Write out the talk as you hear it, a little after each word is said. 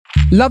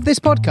Love this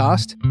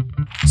podcast?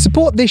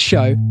 Support this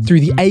show through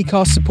the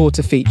Acast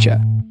supporter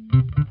feature.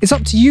 It's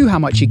up to you how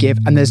much you give,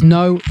 and there's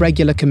no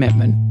regular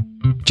commitment.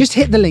 Just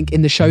hit the link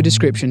in the show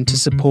description to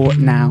support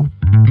now.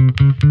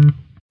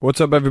 What's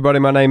up, everybody?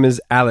 My name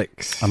is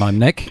Alex. And I'm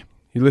Nick.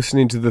 You're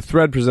listening to The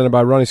Thread, presented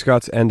by Ronnie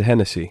Scott's and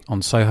Hennessy.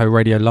 On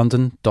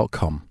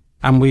SohoRadioLondon.com.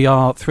 And we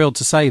are thrilled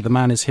to say the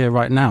man is here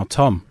right now.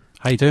 Tom,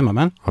 how you doing, my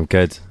man? I'm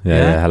good.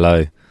 Yeah,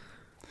 hello.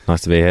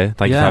 Nice to be here.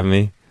 Thank you for having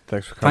me.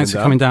 Thanks for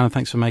coming down, and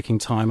thanks for making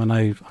time. I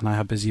know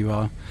how busy you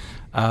are.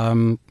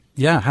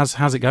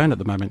 How's it going at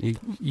the moment?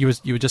 You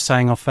were just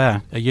saying off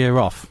air, a year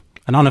off,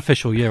 an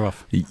unofficial year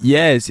off.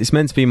 Yeah, it's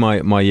meant to be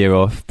my year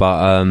off,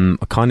 but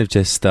I kind of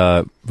just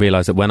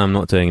realised that when I'm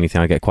not doing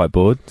anything, I get quite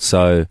bored.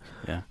 So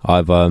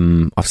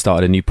I've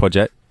started a new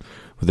project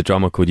with a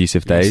drummer called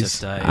Yusuf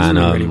Days, and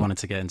I really wanted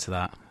to get into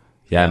that.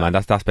 Yeah, man,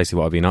 that's basically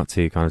what I've been up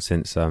to kind of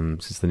since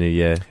the new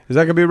year. Is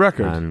that gonna be a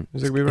record?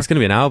 It's gonna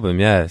be an album.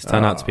 Yeah, it's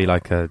turned out to be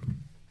like a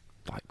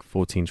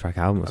 14-track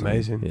album. Or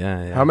Amazing. Something.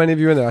 Yeah. How many of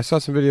you in there? I saw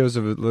some videos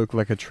of it look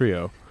like a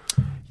trio.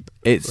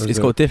 It's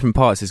got different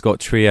parts. It's got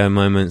trio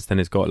moments, then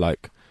it's got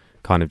like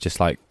kind of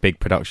just like big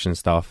production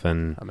stuff,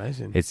 and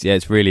amazing.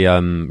 It's really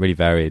really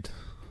varied.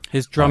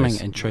 His drumming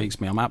intrigues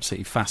me. I'm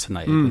absolutely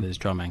fascinated with his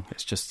drumming.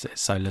 It's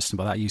so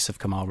listenable. That Yusuf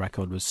Kamal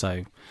record was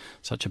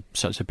such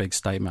a big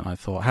statement. I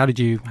thought, how did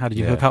you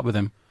hook up with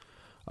him?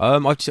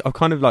 I've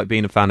kind of like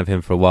been a fan of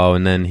him for a while,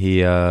 and then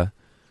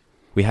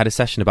we had a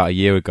session about a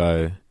year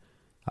ago,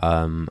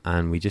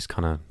 and we just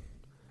kind of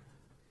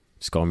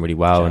got on really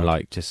well, and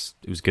like it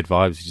was good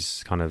vibes. We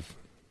just kind of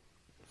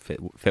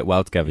fit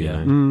well together, you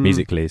know,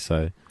 musically.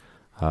 So,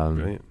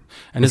 and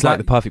it's like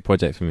the perfect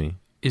project for me.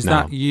 Is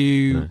that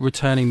you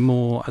returning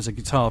more as a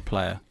guitar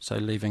player, so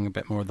leaving a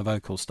bit more of the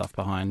vocal stuff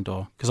behind,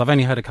 or because I've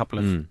only heard a couple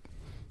of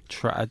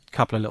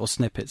little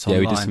snippets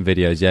online. Yeah, we did some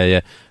videos.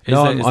 Yeah.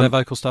 Is there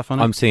vocal stuff on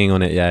it? I'm singing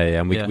on it.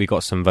 Yeah, and we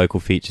got some vocal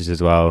features as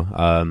well.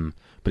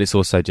 But it's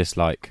also just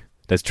like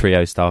there's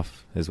trio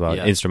stuff as well,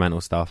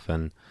 instrumental stuff,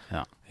 and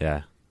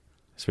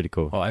it's really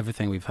cool. Well,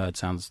 everything we've heard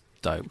sounds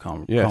dope.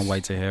 Can't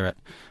wait to hear it.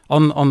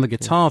 On the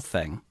guitar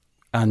thing.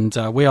 And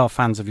we are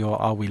fans of your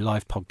Are We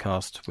Live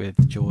podcast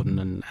with Jordan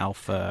and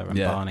Alpha and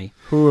Barney.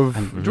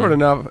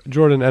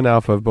 Jordan and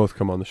Alpha have both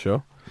come on the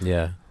show.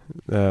 Yeah.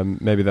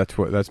 Maybe that's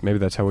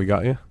how we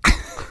got you.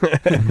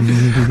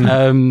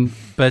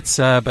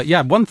 But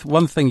yeah,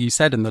 one thing you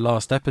said in the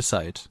last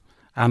episode,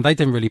 and they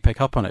didn't really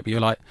pick up on it, but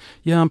you're like,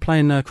 I'm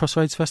playing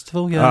Crossroads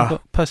Festival. I've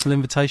got a personal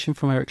invitation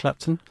from Eric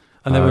Clapton.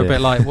 And they were a bit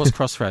like, what's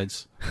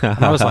Crossroads?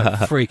 And I was like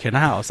freaking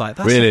out. I was like,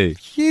 that's really? A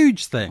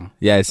huge thing.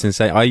 Yeah, it's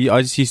insane.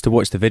 I just used to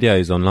watch the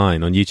videos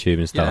online on YouTube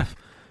and stuff.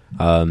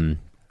 Yeah.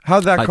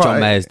 How'd that John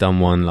Mayer's done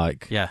one,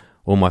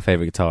 all my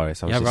favourite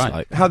guitarists. I was just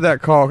like... How'd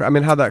that come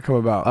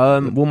about?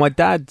 Well, my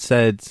dad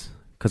said,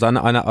 because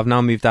I've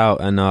now moved out,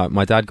 and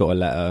my dad got a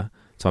letter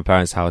to my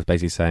parents' house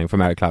basically saying,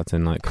 from Eric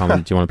Clapton, like, come,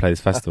 do you want to play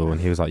this festival?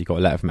 And he was like, you got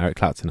a letter from Eric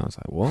Clapton? I was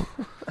like, what?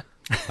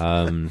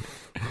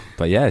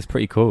 But yeah, it's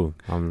pretty cool.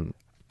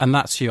 And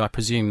that's you. I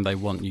presume they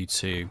want you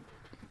to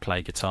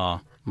play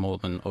guitar more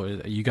than... Or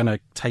are you going to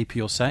taper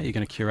your set? Are you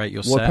going to curate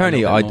your set? Well,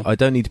 apparently I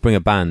don't need to bring a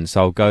band,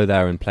 so I'll go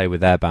there and play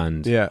with their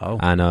band. Yeah.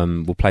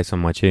 And we'll play some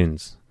of my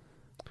tunes.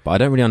 But I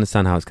don't really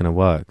understand how it's going to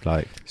work,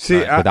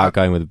 without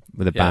going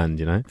with a band,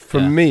 you know?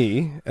 For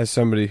me, as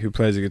somebody who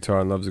plays a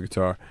guitar and loves a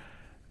guitar,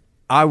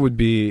 I would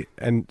be,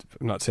 and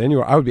I'm not saying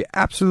you are, I would be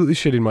absolutely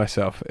shitting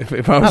myself if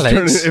I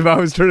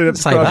was turning up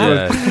the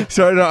Crossroads.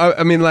 So, no,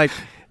 I mean, like...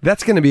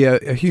 That's going to be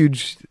a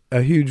huge,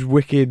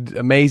 wicked,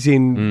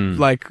 amazing,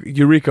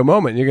 eureka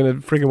moment. You're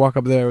going to freaking walk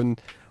up there and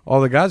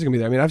all the guys are going to be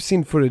there. I mean, I've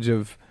seen footage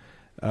of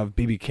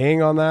B.B.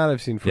 King on that. I've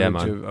seen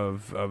footage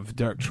of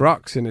Derek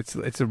Trucks, and it's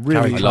a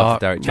really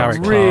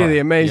really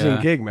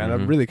amazing gig, man.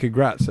 Mm-hmm. Really,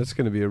 congrats. That's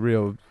going to be a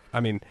real. I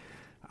mean,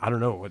 I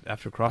don't know what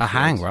after Crossroads. A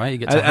hang, right? You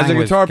get to hang as a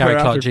guitar player,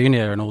 Gary Clark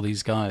Jr. and all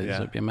these guys. Yeah.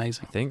 It'd be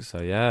amazing. I think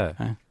so. Yeah.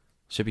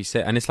 Should be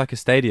sick. And it's like a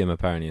stadium,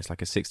 apparently. It's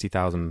like a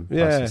 60,000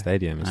 person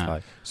stadium. It's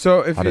like... So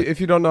if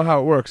you don't know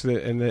how it works,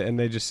 and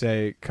they just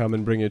say, come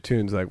and bring your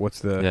tunes, like, what's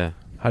the... Yeah.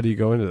 How do you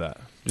go into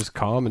that? Just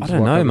calm and... I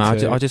don't know,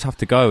 man. I just have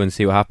to go and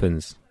see what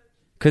happens.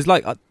 Because,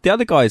 the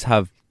other guys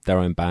have their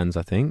own bands,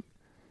 I think,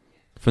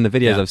 from the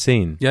videos I've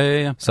seen.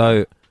 Yeah.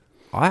 So...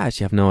 I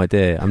actually have no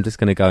idea. I'm just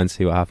going to go and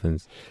see what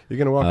happens. You're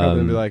going to walk up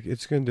and be like,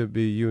 it's going to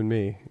be you and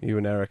me, you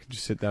and Eric,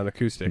 just sit down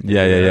acoustic.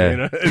 Yeah. You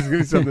know? It's going to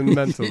be something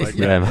mental like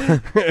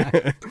that.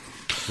 Man.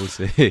 We'll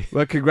see.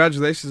 Well,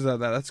 congratulations on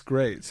that. That's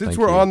great. Since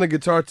we're on the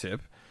guitar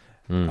tip,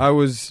 I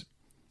was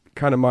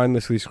kind of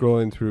mindlessly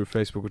scrolling through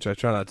Facebook, which I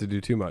try not to do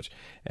too much.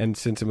 And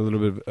since I'm a little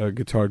bit of a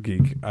guitar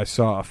geek, I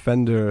saw a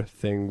Fender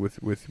thing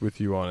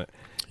with you on it.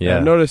 Yeah.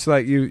 And I noticed,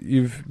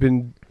 you've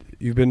been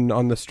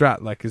on the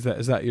Strat.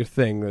 Is that your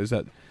thing? Is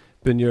that...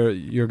 been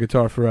your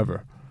guitar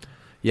forever?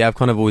 Yeah, I've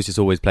kind of always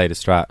played a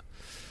Strat.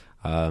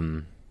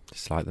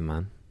 Just like them,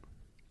 man.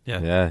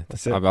 Yeah.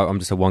 That's it. I'm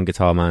just a one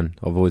guitar man.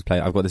 I've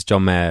got this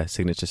John Mayer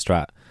signature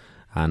Strat,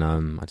 and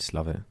I just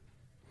love it.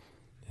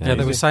 Yeah,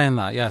 they were saying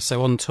that. Yeah,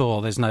 so on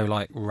tour, there's no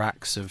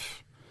racks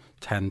of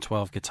 10,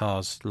 12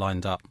 guitars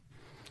lined up.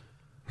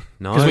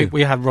 No. Because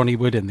we had Ronnie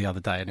Wood in the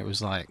other day, and it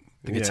was like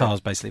the guitars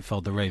basically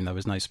filled the room. There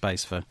was no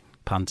space for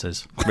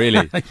punters.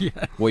 Really?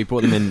 Yeah. Well, you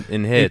brought them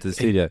in here to the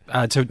studio?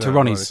 To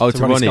Ronnie's. Oh,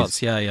 to Ronnie's.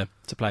 Scott's, yeah.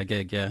 To play a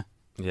gig,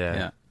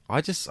 yeah. I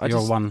just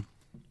one.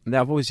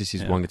 Yeah, I've always just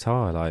used one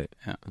guitar. Like,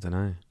 I don't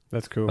know.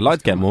 That's cool. I'd like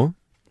to get more,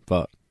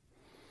 but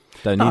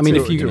don't need I mean,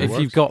 to. if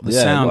you've got the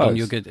sound on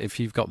your good, if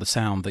you've got the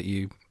sound that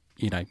you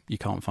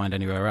can't find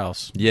anywhere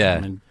else. Yeah.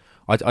 I mean,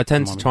 I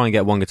tend to try and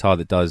get one guitar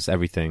that does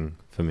everything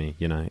for me.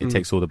 You know, it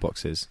ticks all the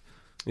boxes.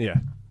 Yeah,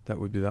 that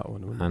would be that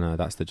one. Wouldn't it? I know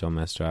that's the John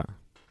Mayer Strat.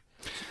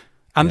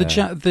 And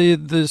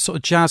the sort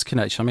of jazz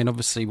connection. I mean,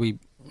 obviously we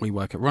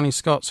work at Ronnie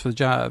Scott's for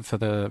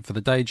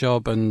the day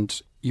job,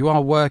 and you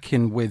are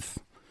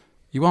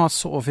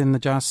sort of in the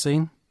jazz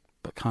scene,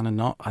 but kind of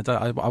not.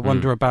 I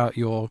wonder about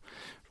your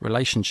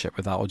relationship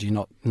with that, or do you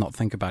not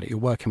think about it? You're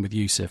working with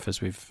Yusuf,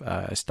 as we've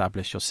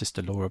established. Your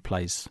sister Laura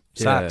plays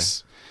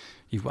sax.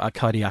 You've got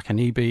Akadi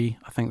Akanibi,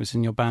 I think, was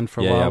in your band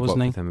for a while,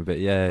 wasn't he? With him a bit.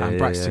 And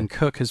Braxton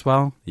Cook as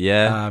well.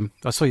 Yeah.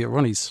 I saw you at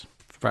Ronnie's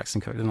for Braxton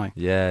Cook, didn't I?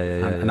 Yeah.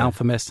 And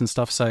Alpha Mist and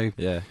stuff. So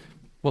yeah.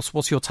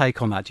 What's your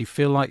take on that? Do you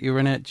feel like you're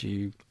in it? Do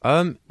you?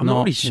 I'm not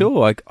really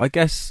sure. I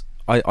guess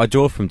I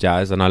draw from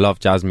jazz and I love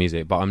jazz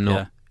music, but I'm not.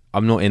 Yeah.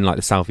 I'm not in like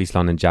the South East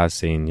London jazz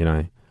scene, you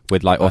know,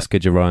 with like Oscar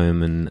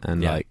Jerome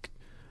and like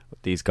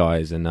these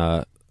guys and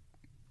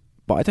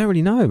but I don't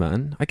really know,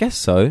 man. I guess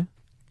so.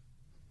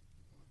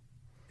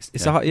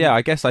 It's hard,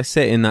 I guess I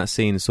sit in that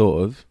scene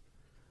sort of,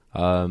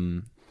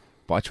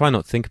 but I try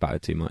not to think about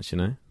it too much, you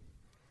know.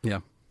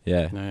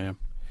 Yeah.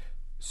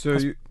 So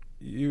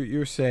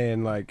you're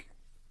saying like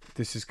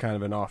this is kind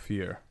of an off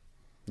year,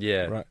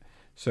 right?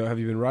 So have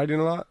you been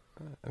writing a lot?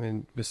 I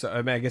mean,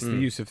 I guess the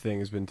Yusuf thing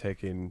has been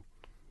taking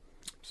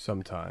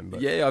some time,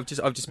 but I've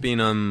just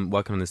been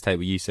working on this tape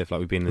with Yusuf. Like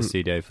we've been in the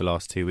studio for the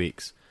last 2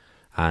 weeks,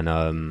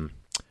 and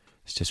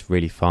it's just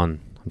really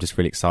fun. I'm just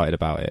really excited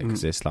about it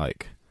because it's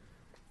like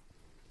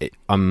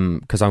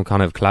I'm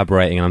kind of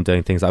collaborating and I'm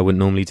doing things I wouldn't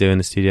normally do in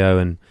the studio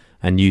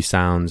and new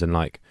sounds, and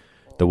like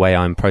the way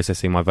I'm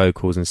processing my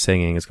vocals and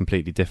singing is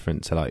completely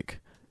different to like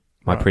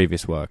my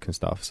previous work and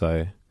stuff.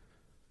 So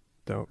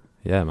dope.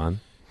 Yeah, man.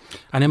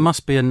 And it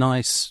must be a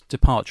nice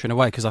departure in a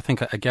way, because I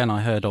think, again,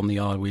 I heard on the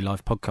Are We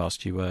Live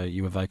podcast you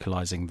were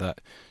vocalising that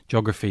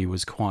geography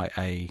was quite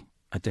a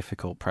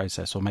difficult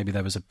process, or maybe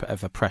there was a bit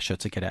of a pressure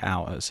to get it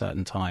out at a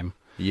certain time.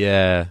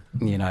 Yeah.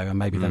 You know, and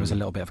maybe there was a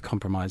little bit of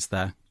compromise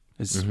there.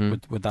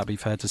 Would that be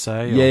fair to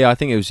say? Yeah, I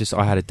think it was just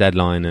I had a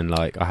deadline and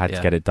like I had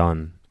to get it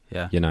done.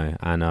 Yeah. You know,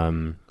 and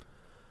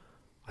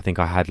I think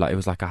I had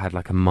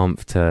like a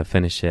month to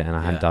finish it and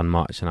I hadn't done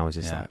much and I was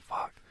just like,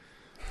 fuck.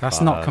 That's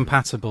not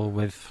compatible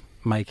with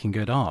making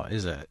good art,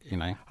 is it? You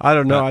know, I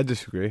don't know. I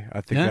disagree.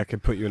 I think that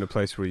could put you in a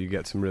place where you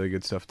get some really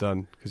good stuff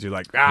done because you're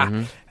like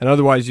and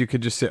otherwise you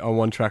could just sit on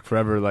one track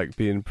forever, like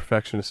being a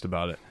perfectionist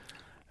about it.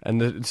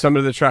 And some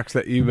of the tracks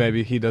that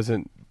maybe he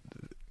doesn't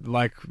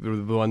like,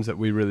 the ones that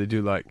we really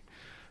do like.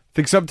 I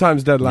think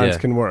sometimes deadlines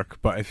can work,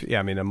 but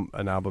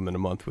an album in a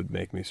month would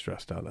make me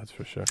stressed out. That's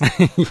for sure.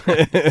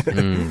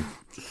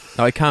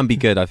 No, it can be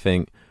good, I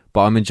think,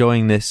 but I'm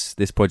enjoying this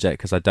project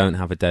because I don't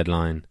have a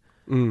deadline.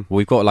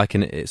 We've got like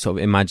an sort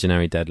of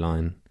imaginary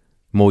deadline,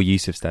 more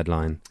Yusuf's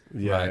deadline,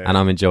 and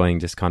I'm enjoying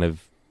just kind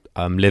of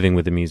living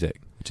with the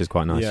music, which is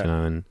quite nice, you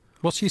know. And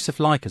what's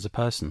Yusuf like as a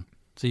person?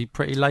 Is he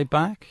pretty laid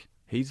back?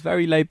 He's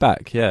very laid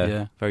back,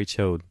 very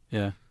chilled.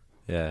 Yeah,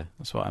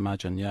 that's what I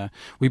imagine. Yeah,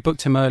 we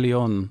booked him early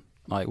on,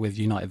 like with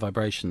United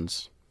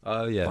Vibrations.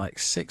 Oh yeah, like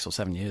 6 or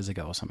 7 years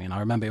ago or something. And I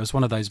remember it was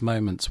one of those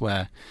moments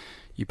where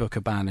you book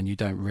a band and you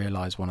don't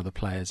realise one of the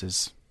players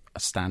is a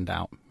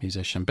standout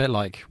musician, a bit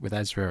like with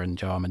Ezra and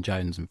Joe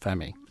Armon-Jones and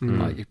Femi.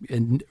 Like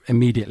you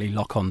immediately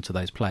lock on to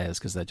those players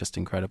because they're just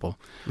incredible.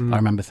 I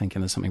remember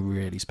thinking there's something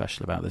really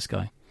special about this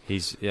guy. He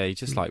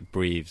just like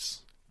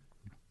breathes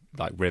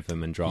like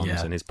rhythm and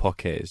drums, and his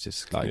pocket is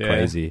just like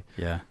crazy.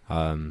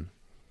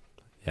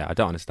 I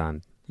don't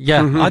understand.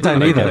 I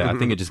don't either. I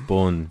think you're just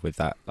born with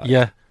that.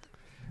 Like,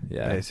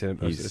 it's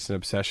an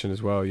obsession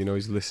as well. You know,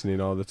 he's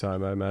listening all the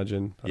time, I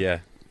imagine.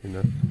 You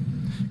know.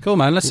 Cool,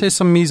 man. Let's hear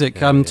some music.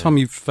 Tom,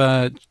 you've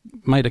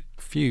made a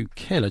few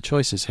killer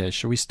choices here.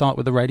 Shall we start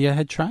with the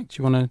Radiohead track? Do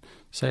you want to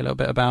say a little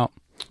bit about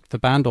the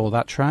band or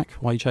that track,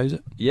 why you chose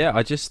it? Yeah,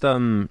 I just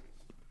I've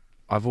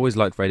always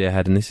liked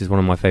Radiohead, and this is one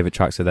of my favourite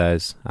tracks of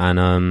theirs.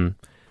 And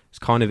it's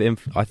kind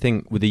of I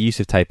think with the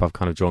Yusuf tape, I've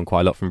kind of drawn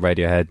quite a lot from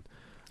Radiohead.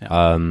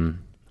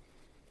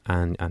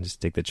 And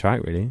just dig the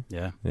track, really.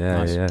 Yeah.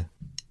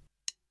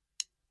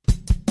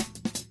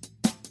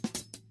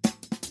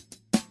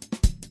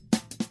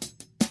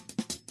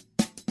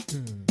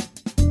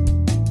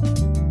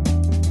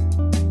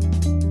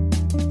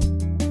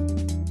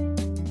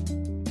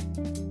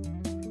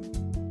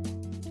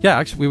 Yeah,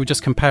 actually, we were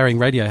just comparing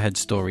Radiohead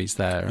stories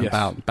there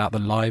about the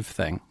live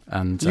thing,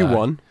 and you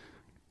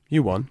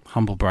won.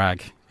 Humble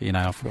brag, you know.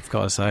 I've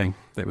got to say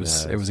it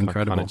was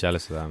incredible. I'm kind of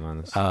jealous of that,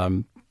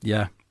 man.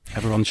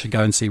 Everyone should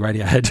go and see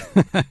Radiohead.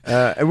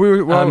 And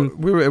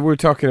we were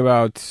talking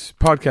about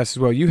podcasts as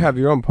well. You have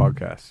your own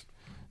podcast,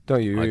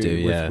 don't you? I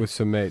do, with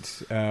some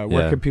mates.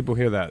 Where can people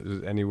hear that?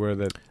 Is anywhere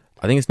that?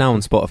 I think it's now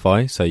on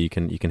Spotify, so you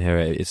can hear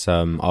it. It's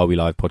Are We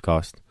Live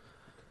podcast.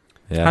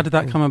 Yeah. How did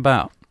that come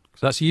about?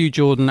 So that's you,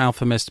 Jordan,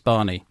 Alpha Mist,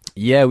 Barney.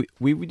 Yeah,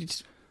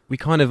 we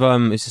kind of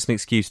it's just an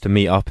excuse to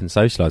meet up and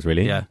socialise,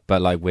 really. Yeah.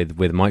 But like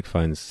with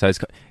microphones, so it's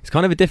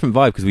kind of a different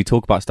vibe because we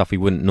talk about stuff we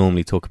wouldn't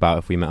normally talk about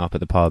if we met up at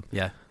the pub.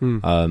 Yeah.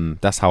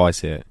 That's how I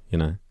see it. You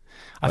know.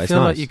 I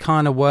feel like you're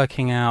kind of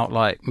working out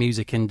like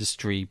music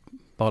industry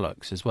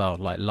bollocks as well,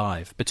 like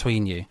live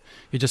between you.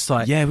 You're just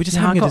like, yeah, we're just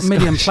I got a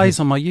million plays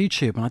on my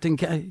YouTube and I didn't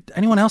get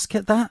anyone else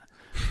get that?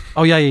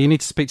 Oh yeah, you need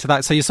to speak to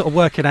that. So you're sort of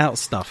working out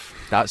stuff.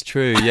 That's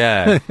true.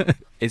 Yeah,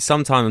 it's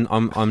sometimes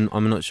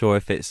I'm not sure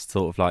if it's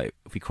sort of like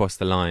if we cross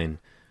the line.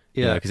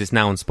 Yeah, because it's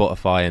now on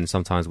Spotify and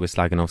sometimes we're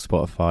slagging off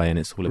Spotify and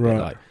it's all a bit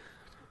like.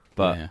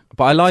 But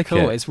I like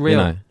cool. it. It's real. You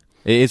know,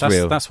 it is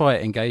real. That's why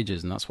it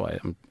engages, and that's why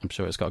I'm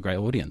sure it's got a great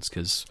audience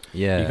because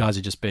you guys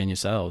are just being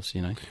yourselves.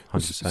 You know.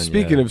 100%,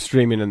 Speaking of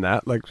streaming and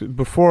that, like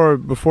before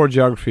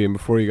Geography and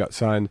before you got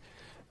signed.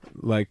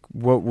 Like,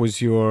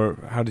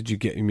 how did you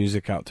get your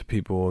music out to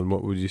people, and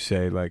what would you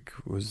say, like,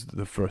 was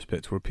the first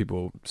bits where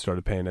people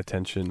started paying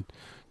attention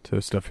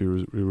to stuff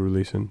you were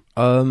releasing?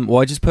 Well,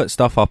 I just put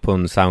stuff up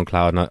on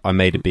SoundCloud, and I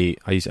made a beat.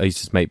 I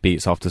used to make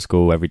beats after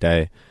school every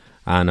day,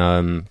 and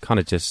kind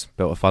of just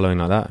built a following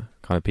like that.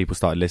 Kind of people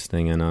started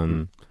listening,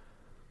 and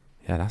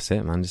yeah, that's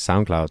it, man. Just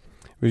SoundCloud.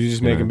 Were you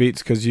just making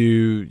beats because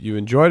you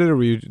enjoyed it, or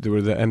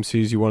were the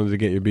MCs you wanted to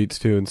get your beats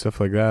to and stuff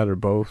like that, or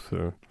both?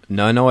 Or?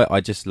 No,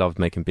 I just loved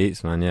making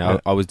beats, man. Yeah,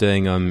 I was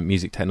doing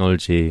music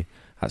technology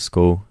at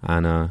school,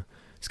 and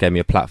it's gave me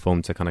a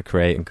platform to kind of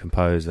create and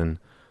compose, and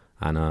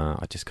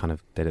I just kind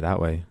of did it that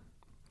way.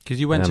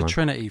 Because you went to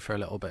Trinity for a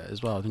little bit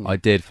as well, didn't you? I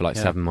did for like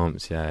 7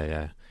 months.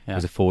 Yeah. It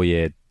was a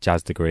 4-year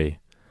jazz degree,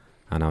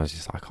 and I was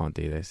just like, I can't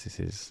do this. This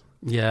is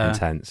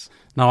intense.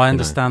 No, I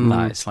understand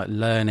that. It's like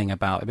learning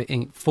about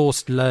it,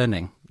 forced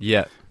learning.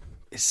 Yeah,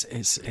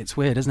 it's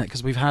weird, isn't it?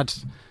 Because we've had.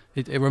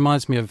 It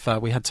reminds me of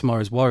we had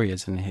Tomorrow's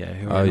Warriors in here,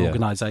 who are an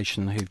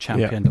organisation who've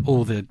championed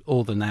all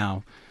the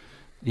now,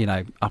 you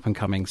know, up and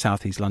coming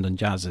Southeast London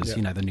jazzers. Yeah.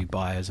 You know, the New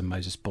Byers and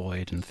Moses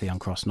Boyd and Theon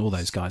Cross and all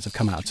those guys have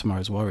come out of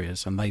Tomorrow's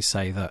Warriors, and they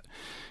say that,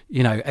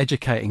 you know,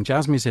 educating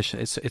jazz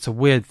musicians, it's a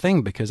weird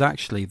thing because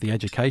actually the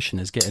education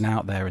is getting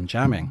out there and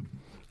jamming,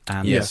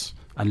 and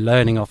and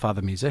learning off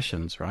other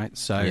musicians, right?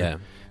 So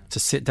to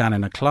sit down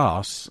in a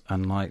class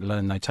and like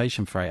learn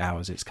notation for 8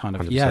 hours, it's kind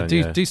of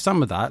do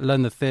some of that,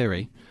 learn the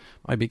theory.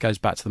 Maybe it goes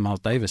back to the Miles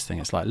Davis thing.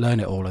 It's like learn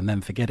it all and then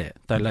forget it.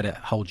 Don't let it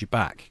hold you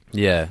back.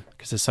 Yeah.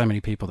 Because there's so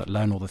many people that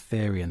learn all the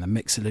theory and the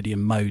mixolydian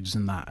modes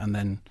and that, and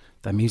then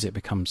their music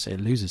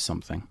loses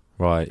something.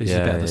 Right. Loses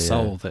a bit of the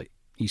soul that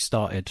you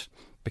started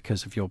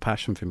because of your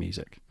passion for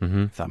music,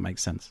 if that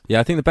makes sense. Yeah,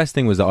 I think the best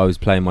thing was that I was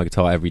playing my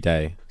guitar every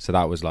day. So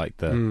that was like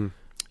the,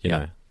 you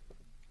know,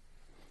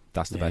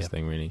 that's the best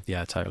thing really.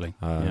 Yeah, totally.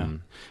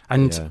 And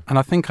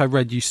I think I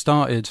read you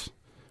started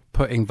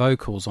putting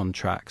vocals on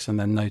tracks and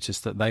then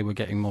noticed that they were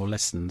getting more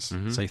listens.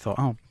 So you thought,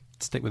 oh,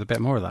 stick with a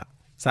bit more of that.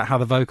 Is that how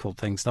the vocal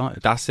thing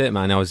started? That's it,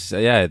 man. I was,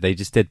 they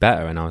just did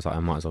better, and I was like, I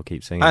might as well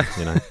keep singing,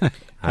 you know.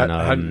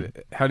 And,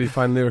 how do you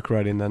find lyric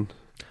writing then?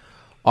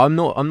 I'm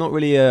not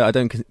really, I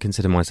don't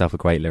consider myself a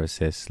great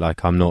lyricist.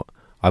 Like,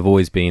 I've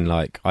always been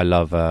like, I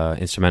love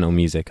instrumental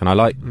music, and I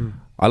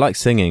like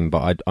singing,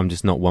 but I'm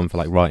just not one for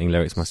like writing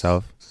lyrics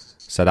myself.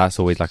 So that's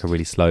always like a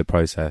really slow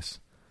process.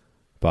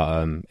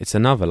 But it's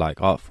another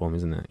like art form,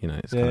 isn't it? You know,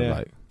 it's kind of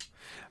like.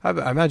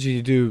 I imagine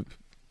you do.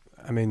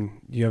 I mean,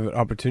 you have an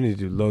opportunity to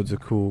do loads of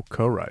cool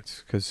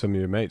co-writes because some of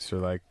your mates are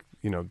like,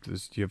 you know,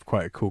 you have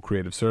quite a cool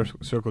creative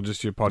circle,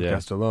 just your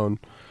podcast alone.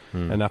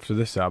 And after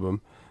this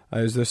album,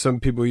 is there some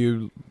people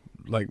you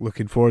like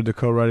looking forward to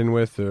co-writing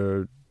with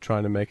or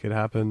trying to make it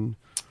happen?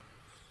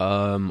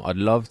 I'd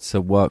love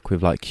to work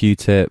with like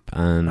Q-Tip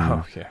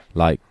and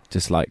like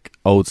just like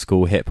old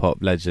school hip hop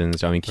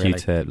legends. I mean,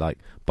 Q-Tip, like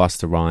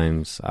Busta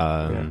Rhymes.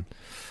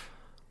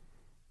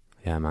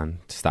 Yeah, man,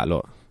 just that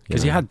lot.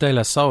 Because you had De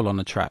La Soul on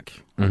the track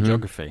on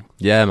Geography.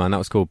 Yeah, man, that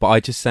was cool. But I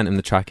just sent him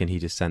the track and he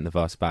just sent the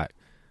verse back.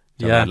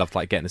 So I loved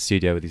like getting in the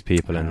studio with these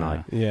people and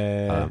like,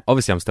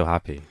 obviously I'm still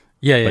happy.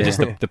 But just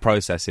the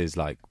process is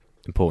like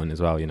important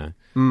as well, you know.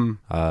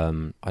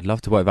 I'd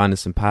love to work with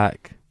Anderson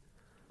 .Paak.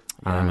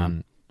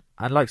 Man.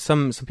 I'd like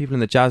some people in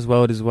the jazz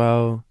world as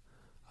well.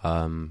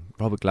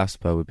 Robert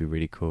Glasper would be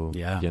really cool.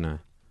 Yeah, you know,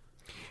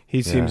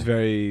 he seems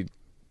very.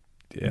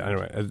 Yeah,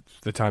 anyway, at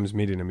the times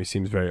meeting him, he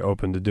seems very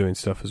open to doing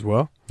stuff as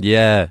well.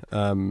 Yeah.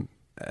 And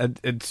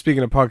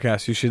speaking of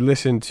podcasts, you should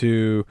listen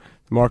to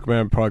the Mark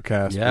Maron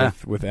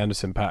podcast with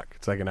Anderson .Paak.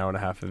 It's like an hour and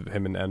a half of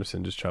him and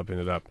Anderson just chopping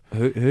it up.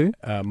 Who?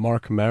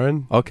 Mark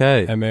Maron.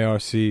 Okay.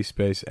 MARC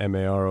space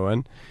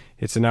MARON.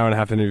 It's an hour and a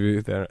half interview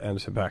with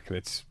Anderson .Paak, and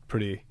it's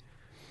pretty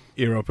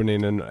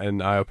ear-opening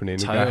and eye-opening.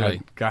 Totally.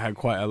 The guy had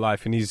quite a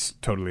life, and he's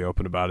totally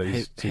open about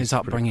it. His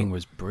upbringing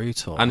was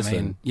brutal.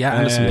 Anderson.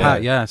 Anderson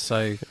 .Paak,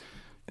 So,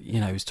 you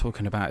know, he was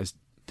talking about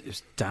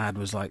his dad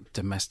was like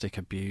domestic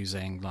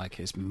abusing like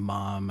his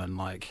mum,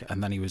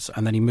 and then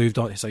he moved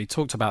on. So he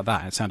talked about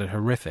that. It sounded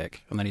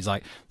horrific. And then he's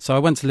like, so I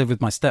went to live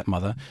with my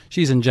stepmother.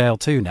 She's in jail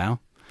too now.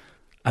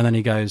 And then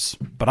he goes,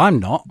 but I'm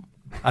not.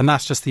 And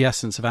that's just the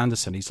essence of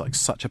Anderson. He's like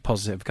such a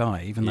positive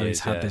guy, even though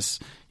he's had this,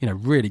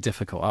 really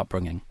difficult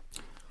upbringing.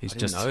 I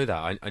didn't know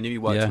that. I knew he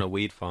worked on a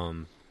weed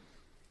farm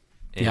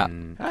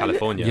in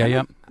California.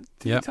 Did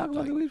he talk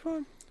about the weed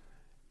farm?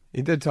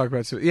 He did talk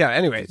about it. Yeah,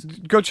 anyway,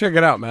 go check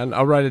it out, man.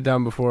 I'll write it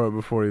down before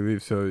you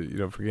leave so you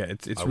don't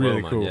forget. It's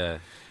really cool. Yeah.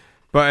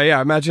 But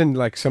I imagine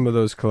like some of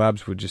those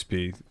collabs would just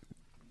be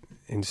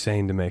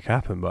insane to make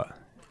happen, but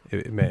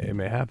it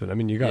may happen. I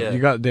mean, you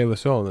got De La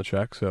Soul on the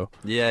track, so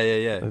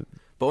yeah.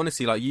 But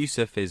honestly, like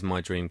Yusuf is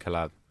my dream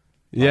collab.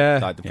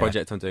 Like the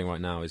project I'm doing right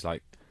now is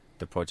like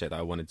the project that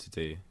I wanted to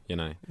do.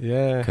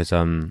 Yeah. Because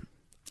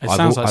it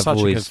sounds like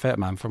such a good fit,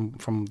 man.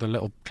 From the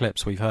little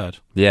clips we've heard.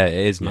 Yeah,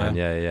 it is, man.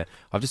 Yeah.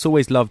 I've just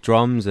always loved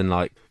drums and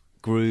like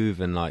groove,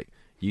 and like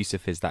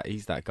Yusuf is that.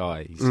 He's that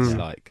guy. He's just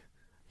like,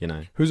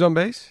 Who's on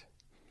bass?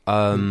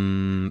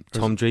 Tom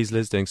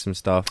Driesler's doing some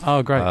stuff.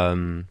 Oh, great.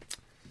 Love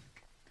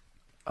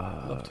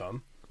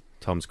Tom.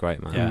 Tom's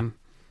great, man.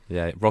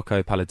 Yeah.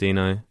 Rocco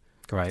Palladino,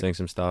 great, doing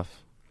some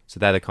stuff. So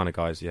they're the kind of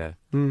guys. Yeah.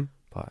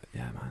 But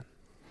yeah, man.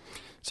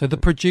 So the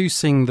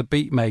producing, the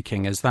beat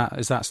making, is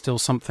that still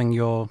something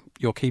you're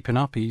keeping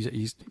up?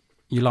 You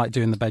like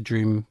doing the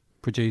bedroom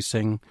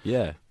producing?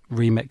 Yeah.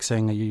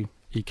 Remixing? Are you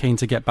keen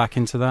to get back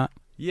into that?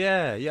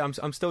 Yeah.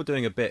 I'm still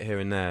doing a bit here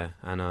and there,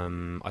 and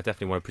I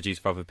definitely want to produce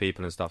for other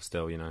people and stuff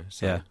still.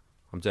 So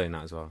I'm doing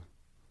that as well.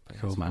 But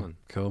cool, man. Fun.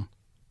 Cool.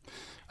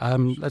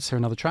 Let's hear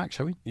another track,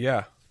 shall we?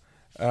 Yeah.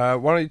 Why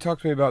don't you talk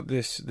to me about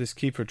this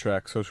Kiefer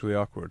track, Socially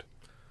Awkward?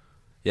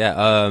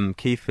 Yeah,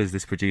 Keith is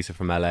this producer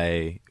from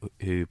LA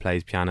who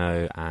plays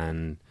piano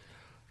and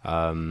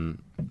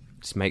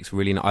just makes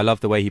really. I love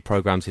the way he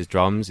programs his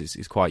drums.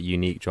 It's quite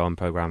unique drum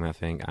programming, I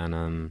think,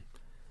 and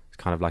it's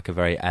kind of like a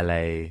very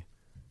LA,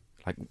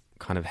 like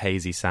kind of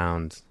hazy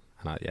sound.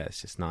 And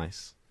it's just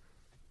nice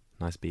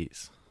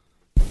beats.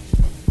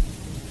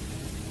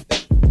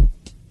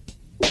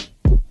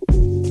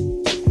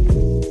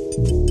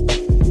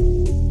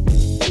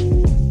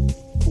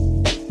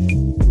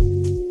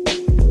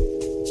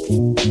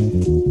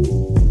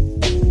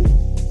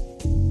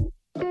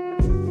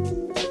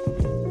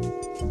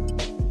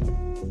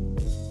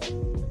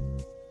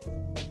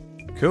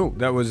 Cool.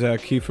 That was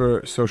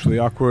Kiefer, Socially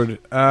Awkward.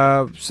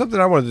 Something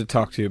I wanted to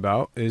talk to you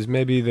about is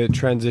maybe the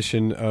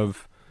transition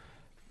of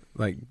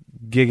like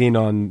gigging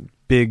on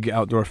big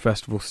outdoor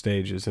festival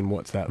stages and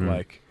what's that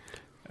like.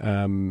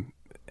 And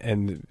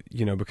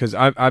because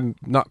I'm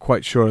not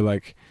quite sure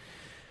like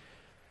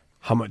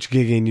how much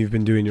gigging you've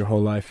been doing your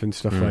whole life and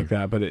stuff like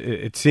that, but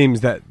it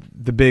seems that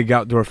the big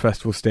outdoor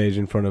festival stage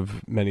in front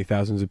of many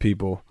thousands of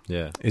people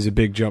is a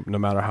big jump, no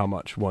matter how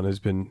much one has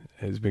been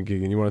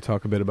gigging. You want to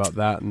talk a bit about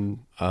that? And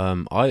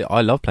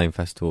I love playing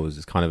festivals.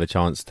 It's kind of a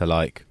chance to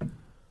like,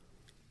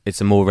 it's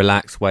a more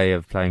relaxed way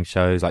of playing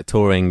shows. Like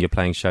touring, you're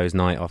playing shows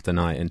night after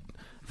night, and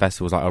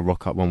festivals like I'll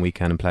rock up one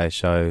weekend and play a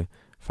show in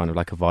front of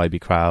like a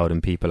vibey crowd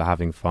and people are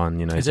having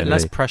fun. Is it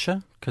less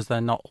pressure because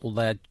they're not all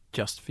there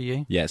just for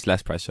you? Yeah, it's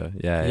less pressure.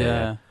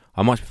 Yeah.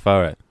 I much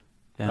prefer it.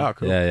 Yeah. Oh,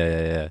 cool.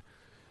 Yeah.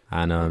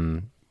 And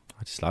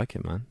I just like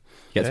it, man.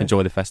 You get to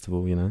enjoy the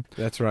festival,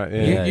 That's right.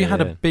 Yeah. You had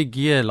a big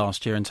year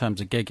last year in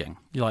terms of gigging,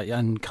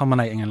 and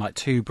culminating in like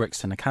 2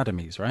 Brixton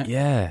Academies, right?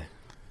 Yeah.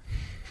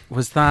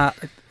 Was that?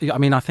 I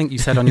mean, I think you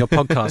said on your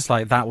podcast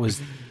like that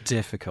was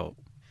difficult.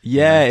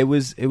 Yeah, it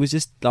was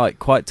just like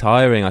quite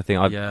tiring. I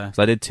think.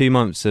 So I did 2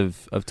 months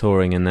of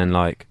touring, and then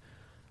like.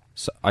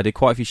 So I did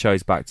quite a few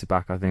shows back to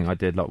back. I think I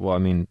did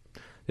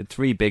did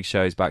 3 big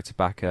shows back to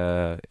back.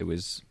 It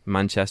was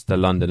Manchester,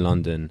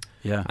 London.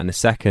 Yeah. And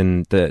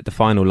the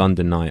final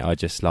London night,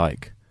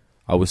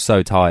 I was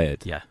so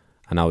tired. Yeah.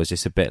 And I was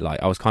just a bit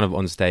like, I was kind of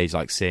on stage,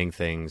 like seeing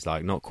things,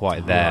 like not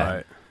quite there.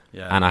 Right.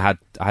 Yeah. And I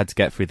had to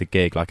get through the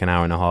gig like an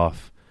hour and a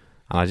half.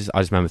 And I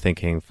just remember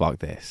thinking, fuck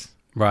this.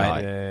 Right.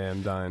 Like,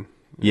 I'm dying.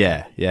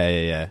 Yeah.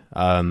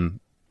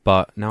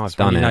 But now I've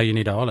done it. Now you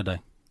need a holiday.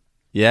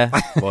 Yeah,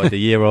 well, the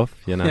year off,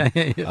 Yeah.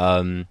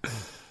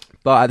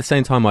 But at the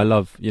same time, I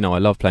love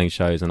playing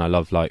shows, and I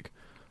love like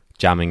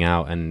jamming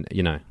out, and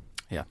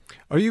Yeah.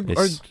 Are you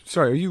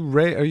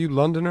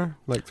Londoner?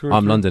 Like through?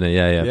 I'm Londoner,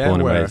 yeah. Born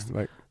and where? raised,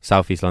 Like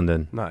Southeast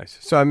London. Nice.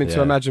 So I mean,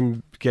 so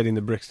imagine getting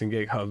the Brixton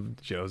gig.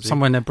 Josie.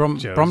 Somewhere near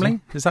Bromley,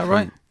 is that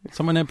right?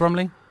 Somewhere near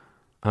Bromley.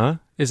 Huh?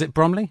 Is it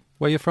Bromley?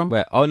 Where you're from?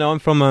 Where? Oh no, I'm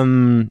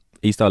from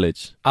East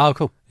Dulwich. Oh,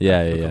 cool.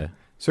 Yeah.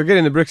 So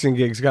getting the Brixton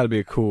gig's got to be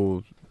a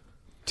cool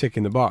tick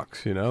in the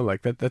box,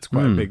 like that's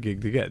quite a big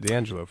gig to get.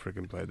 D'Angelo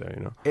freaking played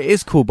there, It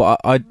is cool,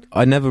 but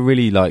I never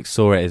really like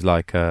saw it as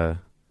like a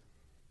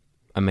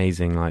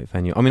amazing like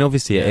venue. I mean,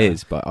 obviously it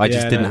is, but I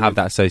just didn't have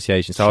that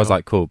association. So I was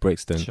like, cool,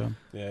 Brixton. Sure.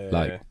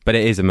 But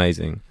it is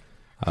amazing.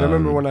 I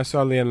remember when I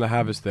saw Leanne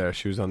LaHavis there,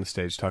 she was on the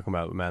stage talking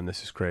about, man,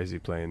 this is crazy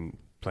playing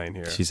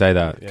here. She say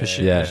that because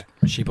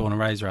she born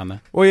and raised around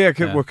there. Well, yeah,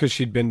 because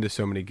she'd been to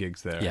so many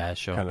gigs there. Yeah,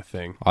 sure. Kind of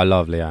thing. I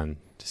love Leanne.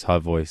 Just her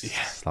voice.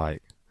 It's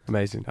like.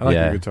 Amazing. I like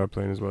her guitar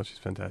playing as well. She's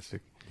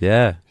fantastic.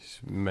 Yeah. She's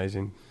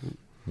amazing.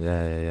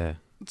 Yeah.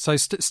 So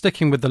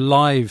sticking with the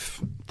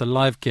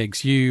live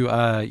gigs,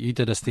 you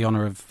did us the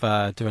honour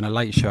of doing a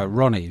late show at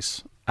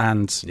Ronnie's,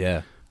 and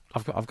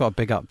I've got to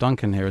big up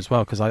Duncan here as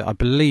well, because I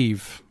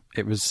believe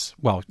it was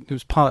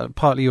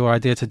partly your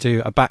idea to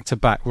do a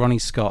back-to-back Ronnie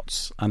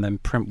Scott's and then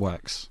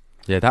Printworks.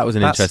 Yeah, that was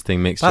an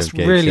interesting mixture of gigs.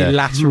 That's really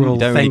lateral you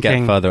don't thinking.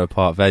 really get further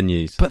apart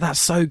venues. But that's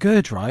so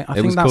good, right?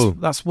 I think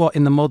that's what,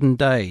 in the modern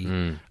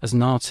day, as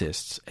an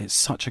artist, it's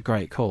such a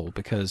great call,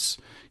 because,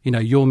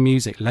 your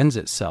music lends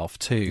itself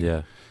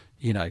to,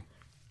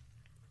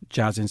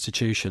 jazz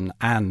institution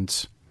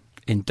and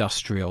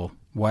industrial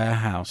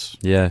warehouse.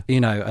 Yeah.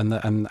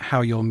 And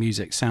how your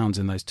music sounds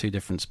in those two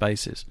different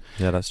spaces.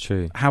 Yeah, that's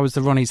true. How was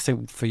the Ronnie's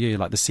thing for you,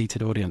 like the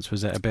seated audience?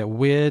 Was it a bit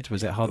weird?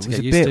 Was it hard to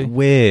get used to? It was a bit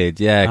weird,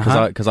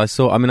 yeah, because I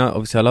saw,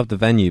 obviously I love the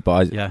venue,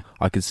 but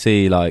I could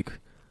see, like,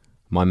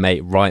 my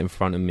mate right in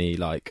front of me,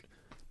 like,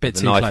 bit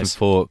with too a knife close. and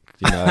fork,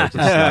 just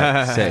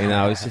like sitting there.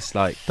 I was just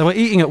like, they were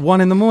eating at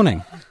 1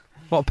 a.m.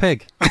 What a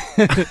pig.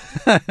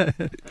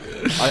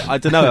 I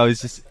don't know,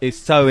 it's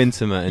so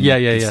intimate, and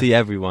you see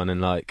everyone,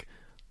 and like,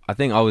 I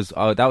think I was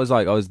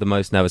the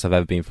most nervous I've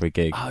ever been for a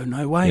gig. Oh,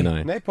 no way.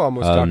 Napalm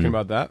was talking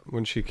about that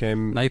when she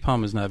came. Napalm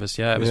was nervous,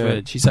 it was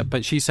weird. She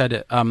said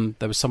it,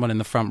 there was someone in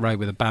the front row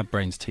with a Bad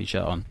Brains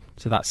t-shirt on,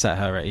 so that set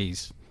her at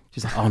ease.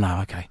 She's like, oh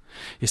no, okay,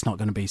 it's not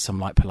going to be some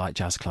like polite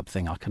jazz club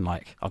thing. I've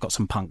got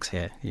some punks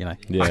here,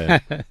 Yeah.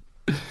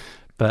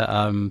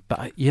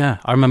 But yeah,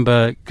 I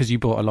remember, because you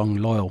brought along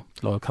Loyal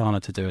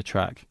Kana to do a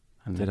track.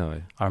 And did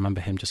I? I remember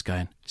him just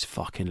going, it's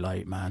fucking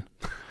late, man.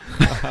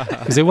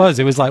 Because it was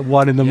like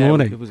 1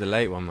 a.m. It was a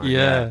late one, man.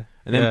 Yeah.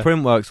 And then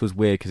Printworks was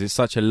weird, because it's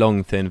such a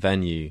long, thin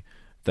venue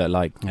that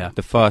like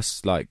the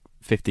first like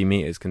 50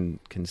 meters can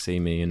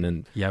see me, and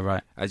then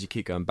as you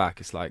keep going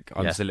back, it's like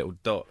I'm just a little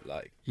dot,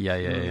 like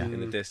in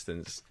the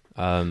distance.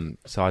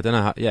 So I don't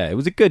know how. Yeah, it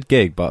was a good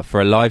gig, but for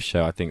a live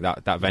show, I think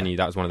that venue,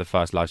 that was one of the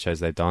first live shows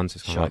they've done. So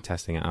it's kind of like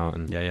testing it out,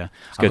 and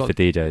it's good for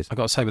DJs. I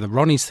got to say, with the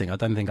Ronnie's thing, I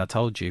don't think I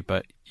told you,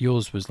 but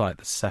yours was like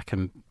the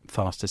second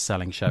fastest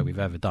selling show we've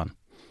ever done,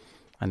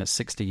 and it's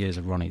 60 years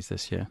of Ronnie's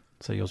this year.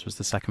 So yours was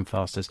the second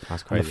fastest.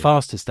 That's crazy. And the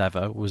fastest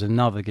ever was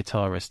another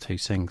guitarist who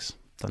sings.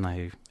 Don't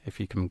know if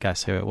you can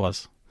guess who it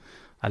was.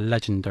 A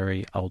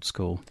legendary old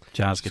school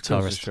jazz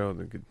guitarist. To show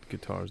the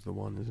guitar is the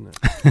one, isn't it?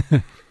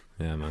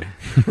 Yeah, man.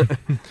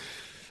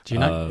 Do you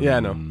know? Yeah,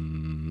 I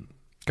know.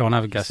 Go on,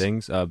 have a guess.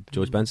 Sings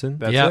George Benson.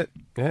 That's it.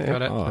 Yeah.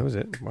 Got it. Oh, that was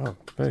it. Wow,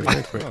 very,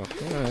 very quick.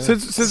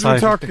 Since we're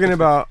talking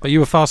about, but you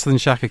were faster than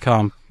Shaka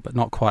Khan, but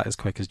not quite as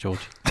quick as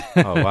George.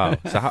 Oh wow!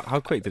 So how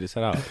quick did it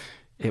set out?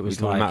 It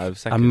was like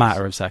a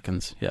matter of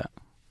seconds. Yeah,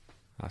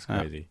 that's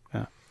crazy.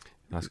 Yeah,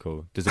 that's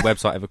cool. Does the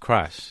website ever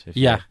crash?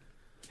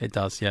 It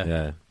does.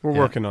 Yeah. We're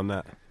working on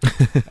that.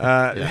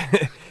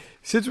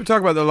 Since we're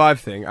talking about the live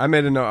thing, I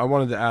made a note. I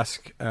wanted to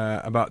ask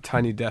about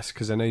Tiny Desk,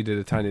 because I know you did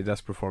a Tiny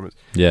Desk performance.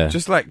 Yeah.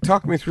 Just like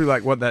talk me through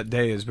like what that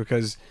day is,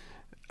 because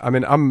I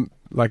mean, I'm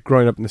like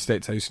growing up in the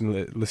States, I used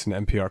to listen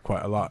to NPR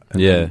quite a lot.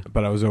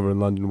 But I was over in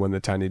London when the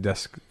Tiny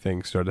Desk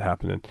thing started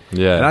happening.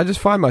 Yeah. And I just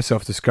find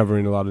myself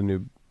discovering a lot of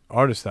new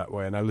artists that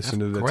way, and I listen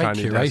to the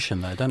Tiny Desk. Great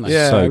curation though, don't they?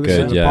 Yeah, so I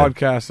listen good, to the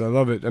podcast. I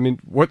love it. I mean,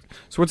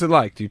 what's it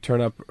like? Do you turn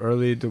up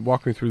early? To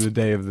walk me through the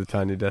day of the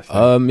Tiny Desk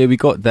thing. We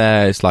got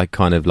there. It's like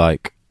kind of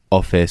like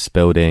office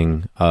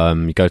building.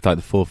 You go to like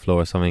the 4th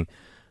floor or something,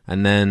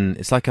 and then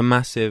it's like a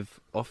massive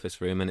office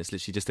room, and it's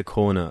literally just a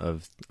corner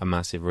of a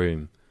massive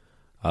room,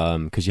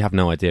 because you have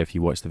no idea if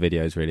you watch the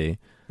videos really.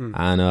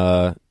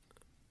 And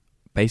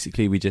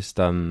basically we just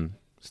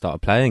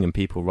started playing, and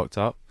people rocked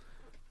up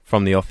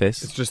from the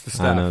office. It's just the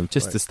staff, and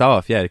the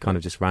staff, kind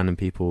of just random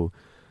people,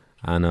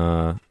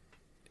 and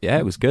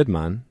it was good,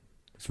 man.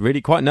 It's really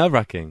quite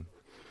nerve-wracking.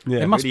 Yeah,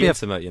 it must be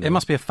intimate, It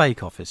must be a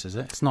fake office, is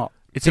it? It's not.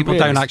 People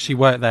don't actually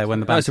work there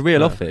when the band. No, it's a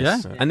real office.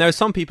 Yeah? And there are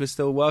some people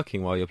still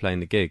working while you're playing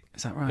the gig.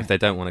 Is that right? If they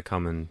don't want to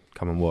come and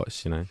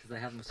watch, Don't know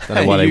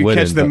why they wouldn't.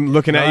 You catch them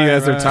looking at you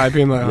as they're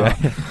typing, like,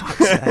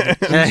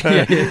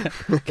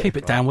 keep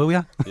it down, will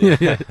ya?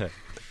 But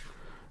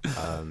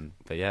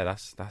yeah,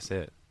 that's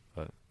it.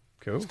 But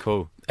cool. It's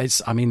cool.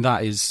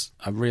 That is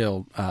a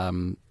real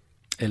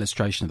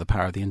illustration of the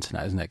power of the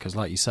internet, isn't it? Because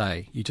like you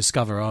say, you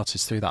discover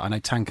artists through that. I know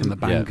Tank and the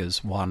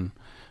Bangers won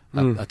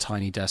a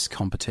Tiny Desk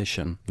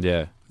competition.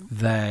 Yeah.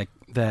 Their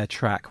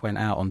track went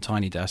out on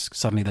Tiny Desk.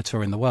 Suddenly they're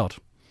touring the world.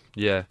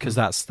 Yeah. Because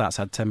that's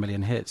had 10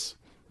 million hits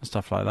and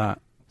stuff like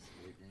that.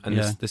 And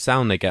the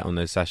sound they get on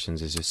those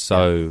sessions is just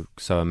so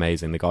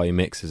amazing. The guy who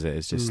mixes it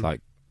is just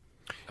like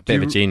a bit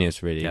of a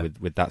genius, really,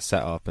 with that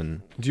setup.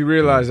 And do you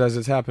realise as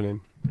it's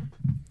happening,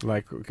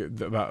 like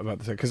about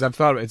the, because I've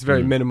thought it's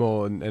very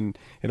minimal and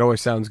it always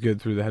sounds good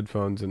through the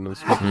headphones and the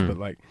speakers,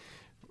 but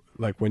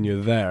like when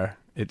you're there,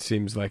 it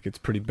seems like it's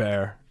pretty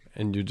bare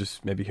and you're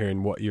just maybe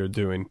hearing what you're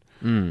doing.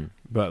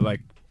 But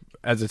like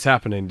as it's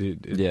happening,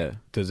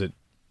 does it?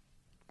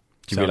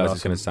 Do you realise awesome?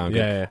 It's going to sound good?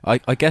 Yeah.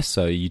 I guess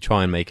so. You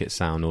try and make it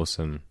sound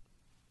awesome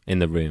in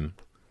the room.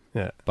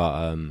 Yeah.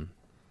 But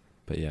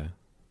yeah,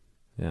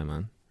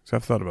 man. So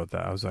I've thought about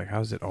that. I was like, how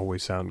does it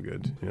always sound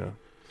good? You know.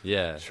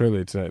 Yeah. Surely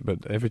it's not,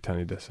 but every time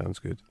he does sounds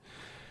good.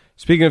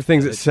 Speaking of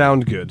things that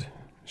sound good,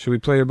 should we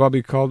play your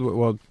Bobby Caldwell?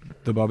 Well,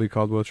 the Bobby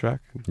Caldwell track.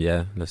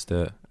 Yeah, let's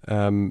do it.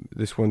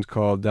 This one's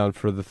called "Down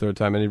for the Third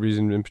Time." Any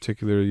reason in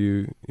particular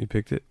you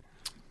picked it?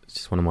 It's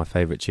just one of my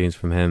favourite tunes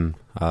from him.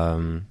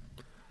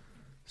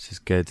 It's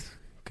just good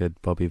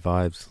Bobby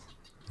vibes.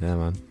 Yeah,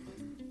 man.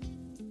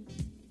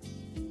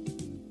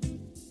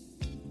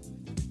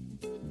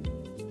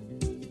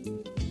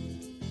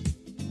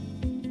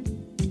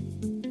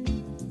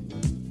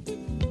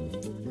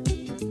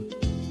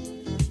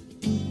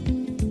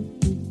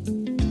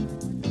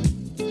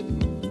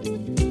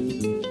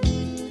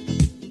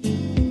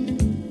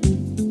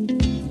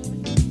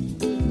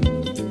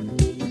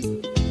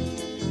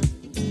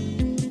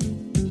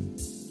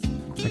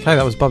 Okay,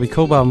 that was Bobby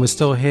Caldwell, and we're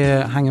still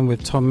here hanging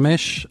with Tom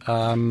Misch.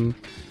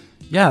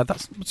 Yeah,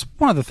 that's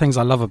one of the things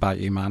I love about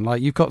you, man.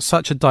 Like, you've got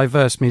such a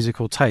diverse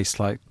musical taste,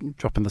 like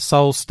dropping the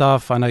soul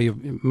stuff. I know you're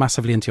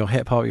massively into your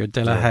hip hop, you're a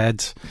Dilla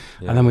head.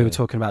 And then we were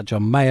talking about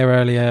John Mayer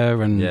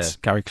earlier, and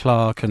Gary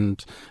Clark,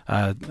 and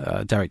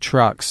Derek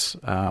Trucks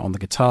on the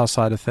guitar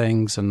side of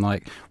things. And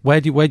like,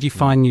 where do you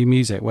find new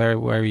music? Where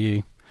are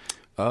you?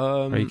 Where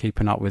are you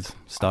keeping up with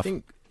stuff? I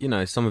think, you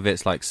know, some of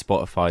it's like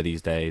Spotify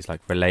these days,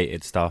 like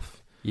related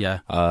stuff. Yeah.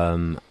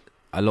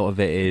 A lot of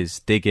it is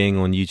digging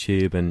on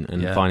YouTube and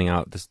finding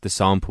out the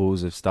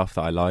samples of stuff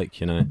that I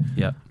like, you know.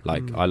 Yeah.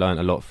 Like, I learned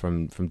a lot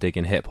from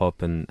digging hip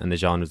hop and the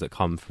genres that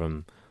come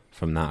from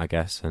that, I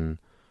guess. And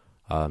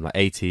like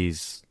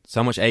 80s,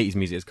 so much 80s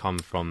music has come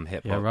from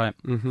hip hop. Yeah, right.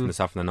 From the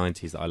stuff from the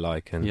 90s that I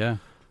like. And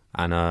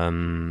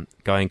and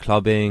going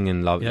clubbing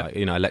and love, like,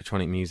 you know,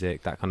 electronic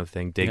music, that kind of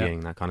thing, digging,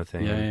 that kind of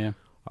thing. Yeah.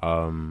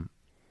 And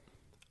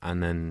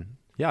then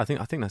I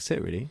think that's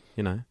it, really,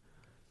 you know.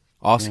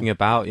 Asking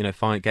about, you know,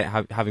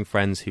 having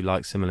friends who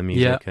like similar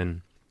music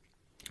and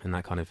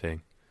that kind of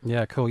thing.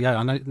 Yeah, cool. Yeah,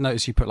 I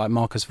noticed you put like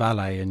Marcus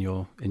Valle in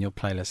your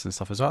playlist and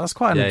stuff as well. That's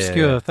quite an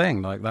obscure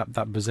thing, like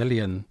that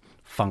Brazilian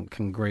funk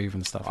and groove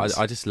and stuff.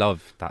 I just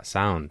love that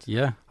sound.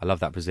 Yeah, I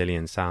love that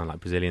Brazilian sound, like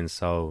Brazilian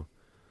soul.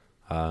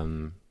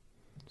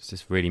 It's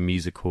just really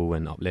musical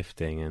and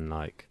uplifting and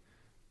like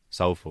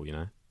soulful, you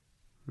know.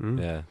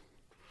 Yeah.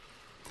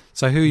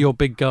 So, who are your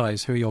big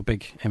guys? Who are your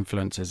big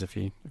influences? If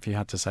you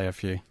had to say a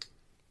few.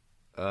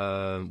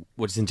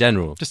 Just in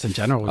general? Just in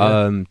general,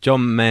 yeah.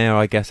 John Mayer,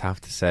 I guess I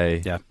have to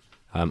say. Yeah.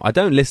 I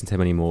don't listen to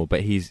him anymore,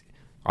 but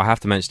I have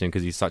to mention him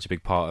because he's such a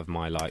big part of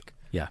my, like,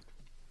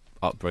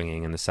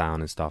 upbringing and the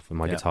sound and stuff and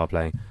my guitar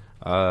playing.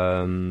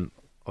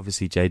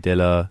 Obviously, Jay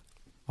Dilla.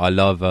 I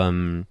love,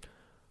 I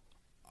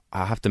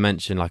have to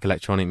mention, like,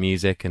 electronic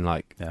music and,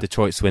 like,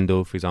 Detroit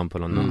Swindle, for example.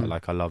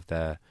 Like, I love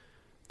their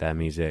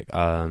music.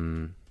 What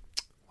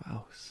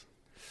else?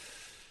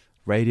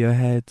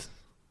 Radiohead,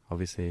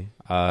 obviously.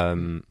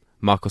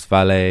 Marcos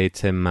Valle,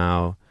 Tim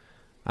Mao,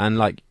 and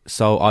like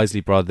soul,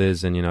 Isley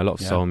Brothers, and, you know, a lot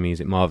of soul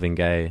music. Marvin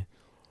Gaye.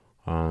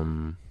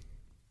 What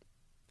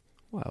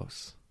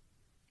else?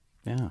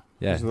 Yeah.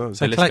 So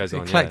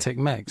eclectic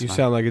mix. You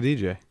sound like a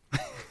DJ.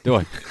 Do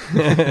I?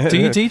 Do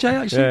you DJ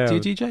actually? Yeah. Do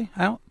you DJ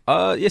out?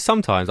 Yeah,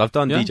 sometimes. I've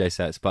done DJ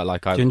sets, but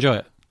like, do you enjoy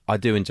it? I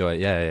do enjoy it.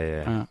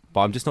 Yeah.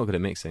 But I'm just not good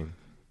at mixing,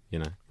 you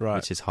know,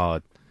 which is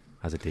hard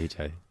as a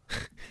DJ.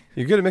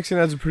 You're good at mixing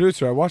as a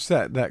producer. I watched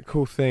that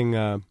cool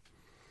thing.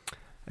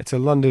 It's a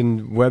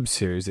London web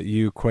series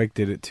that Quake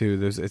did it too.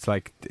 It's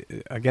like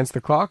Against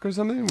the Clock or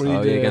something.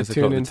 Where you Against the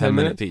Clock, the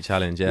 10-minute beat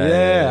challenge.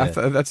 Yeah. I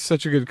thought that's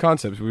such a good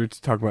concept. We were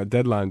talking about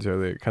deadlines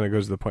earlier. It kind of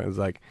goes to the point. It's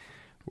like,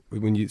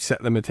 when you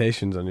set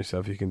limitations on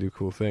yourself, you can do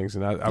cool things.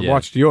 And I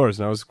watched yours,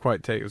 and I was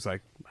quite it was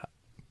like,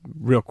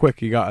 real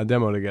quick, you got a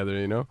demo together,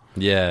 you know?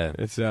 Yeah.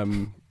 It's I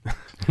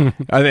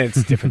think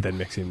it's different than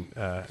mixing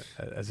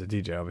as a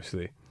DJ,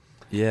 obviously.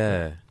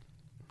 Yeah.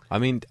 I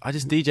mean,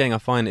 DJing, I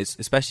find it's,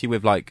 especially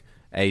with like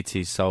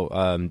 80s soul,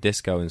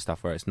 disco and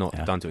stuff, where it's not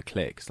done to a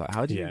click. It's like,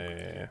 how do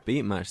you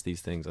beat match these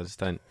things? I just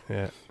don't,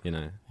 you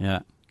know. Yeah.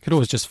 Could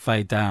always just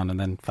fade down and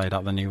then fade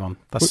up the new one.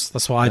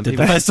 That's what I did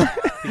the first time.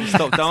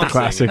 Stop dancing.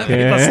 Classic,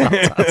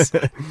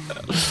 The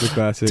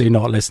classic. Do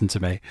not listen to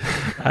me.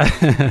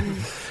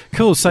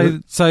 Cool.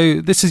 So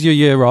this is your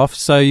year off.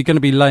 So you're going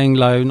to be laying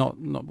low. We're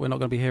not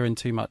going to be hearing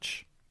too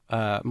much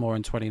more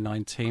in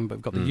 2019. But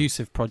we've got the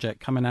Yusuf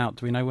project coming out.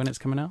 Do we know when it's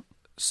coming out?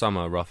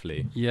 Summer,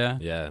 roughly. Yeah.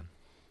 Yeah.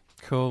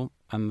 Cool.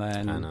 And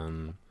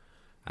then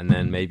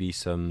maybe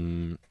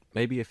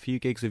a few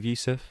gigs with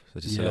Yusuf. So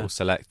just a little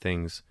select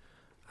things.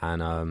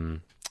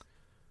 And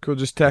cool.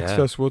 Just text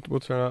us. We'll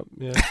turn up.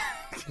 Yeah.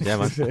 Yeah,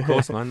 man. Of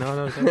course, man.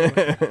 No.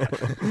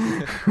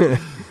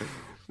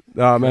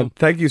 Man,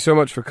 thank you so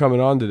much for coming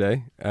on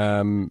today.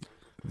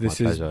 This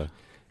has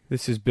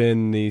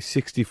been the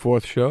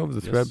 64th show of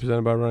The Thread,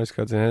 presented by Ronnie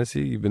Scott's and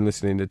Hennessy. You've been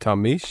listening to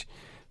Tom Misch.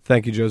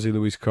 Thank you, Josie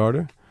Louise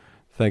Carter.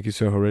 Thank you,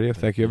 Soho Radio.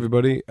 Thank you,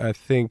 everybody. I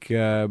think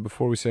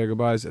before we say our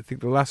goodbyes, I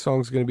think the last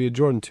song is going to be a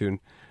Jordan tune,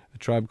 A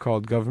Tribe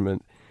Called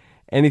Government.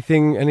 Any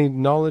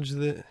knowledge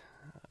that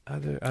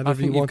I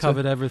think you've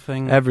covered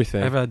everything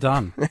ever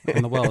done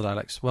in the world,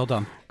 Alex. Well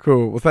done.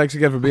 Cool. Well, thanks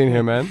again for being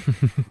here, man.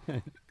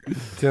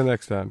 Till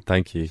next time.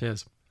 Thank you.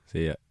 Cheers.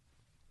 See ya.